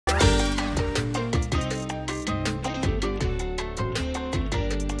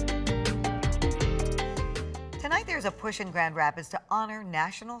There's a push in Grand Rapids to honor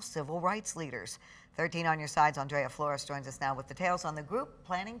national civil rights leaders. 13 on your side's Andrea Flores joins us now with details on the group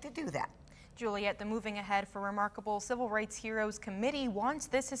planning to do that. Juliet, the Moving Ahead for Remarkable Civil Rights Heroes Committee wants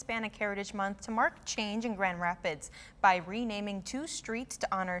this Hispanic Heritage Month to mark change in Grand Rapids by renaming 2 streets to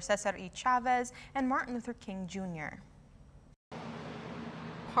honor Cesar E. Chavez and Martin Luther King Jr.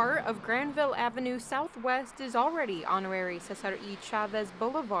 Part of Granville Avenue Southwest is already honorary Cesar E. Chavez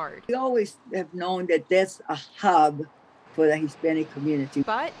Boulevard. We always have known that that's a hub for the Hispanic community.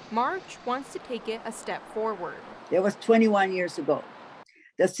 But March wants to take it a step forward. That was 21 years ago.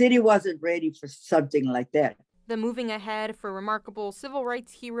 The city wasn't ready for something like that. The Moving Ahead for Remarkable Civil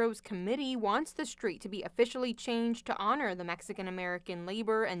Rights Heroes Committee wants the street to be officially changed to honor the Mexican-American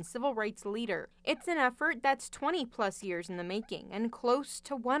labor and civil rights leader. It's an effort that's 20-plus years in the making and close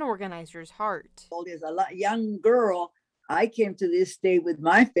to one organizer's heart. As a young girl, I came to this state with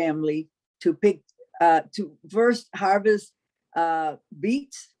my family to first harvest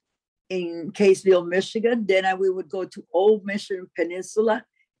beets in Caseville, Michigan. Then we would go to Old Mission Peninsula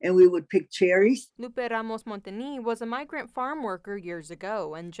and we would pick cherries. Lupe Ramos Montani was a migrant farm worker years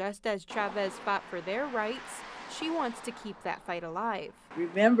ago, and just as Chavez fought for their rights, she wants to keep that fight alive.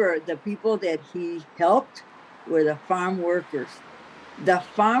 Remember, the people that he helped were the farm workers. The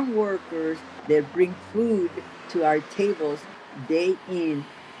farm workers that bring food to our tables day in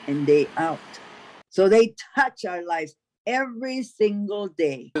and day out. So they touch our lives every single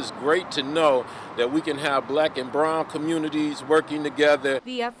day. It's great to know that we can have Black and brown communities working together.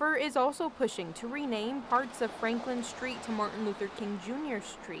 The effort is also pushing to rename parts of Franklin Street to Martin Luther King Jr.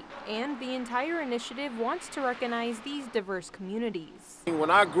 Street, and the entire initiative wants to recognize these diverse communities. When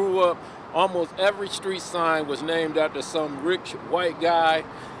I grew up, almost every street sign was named after some rich white guy,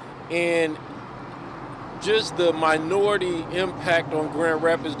 and just the minority impact on Grand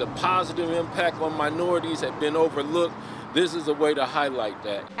Rapids, the positive impact on minorities have been overlooked. This is a way to highlight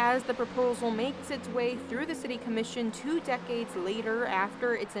that. As the proposal makes its way through the City Commission 2 decades later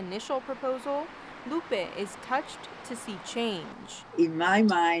after its initial proposal, Lupe is touched to see change. In my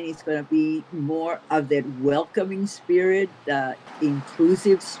mind, it's going to be more of that welcoming spirit, the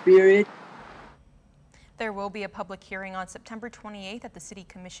inclusive spirit. There will be a public hearing on September 28th at the City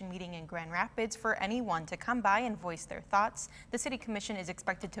Commission meeting in Grand Rapids for anyone to come by and voice their thoughts. The City Commission is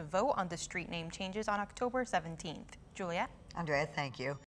expected to vote on the street name changes on October 17th. Juliet? Andrea, thank you.